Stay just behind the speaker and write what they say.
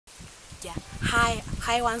Yeah.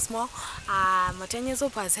 Hi once more. Matanya's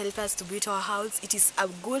Hope has helped us to build our house. It is a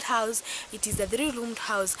good house. It is a 3-roomed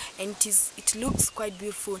house, and it looks quite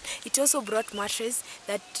beautiful. It also brought mattress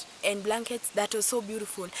and blankets that are so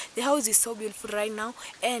beautiful. The house is so beautiful right now,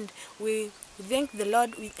 and we thank the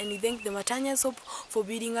Lord and we thank the Matanya's Hope for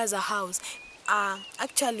building us a house.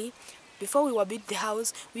 Actually, before we were built the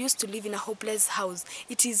house, we used to live in a hopeless house.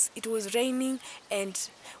 It was raining and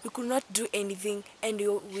we could not do anything, and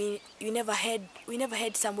we never had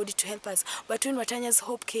somebody to help us. But when Matanya's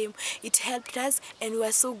Hope came, it helped us, and we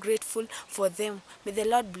were so grateful for them. May the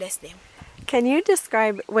Lord bless them. Can you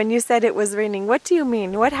describe when you said it was raining? What do you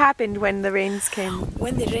mean? What happened when the rains came?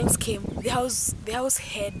 When the rains came, the house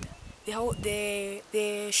had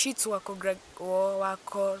the sheets were corrugated,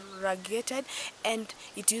 and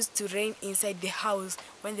it used to rain inside the house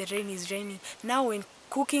when the rain is raining. Now when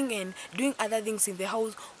cooking and doing other things in the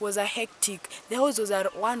house was a hectic. The house was a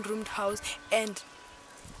 1-roomed house, and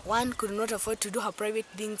one could not afford to do her private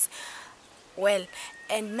things well.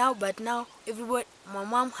 And now my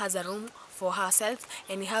mom has a room for herself,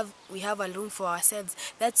 and we have a room for ourselves.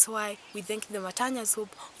 That's why we thank the Matanya's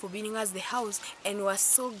Hope for building us the house, and we are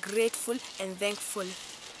so grateful and thankful.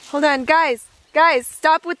 Hold on, guys,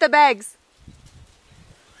 stop with the bags.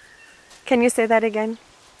 Can you say that again?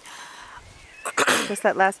 Just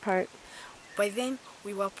that last part. By then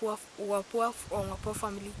we were poor from a poor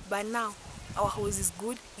family, but now our house is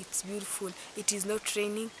good, it's beautiful, it is not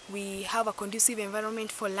raining, we have a conducive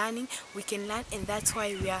environment for learning, we can learn, and that's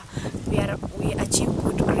why we achieve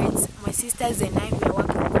good grades. My sisters and I, we are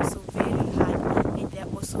working also very hard, and they are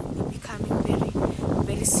also becoming very,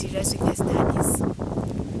 very serious with their studies.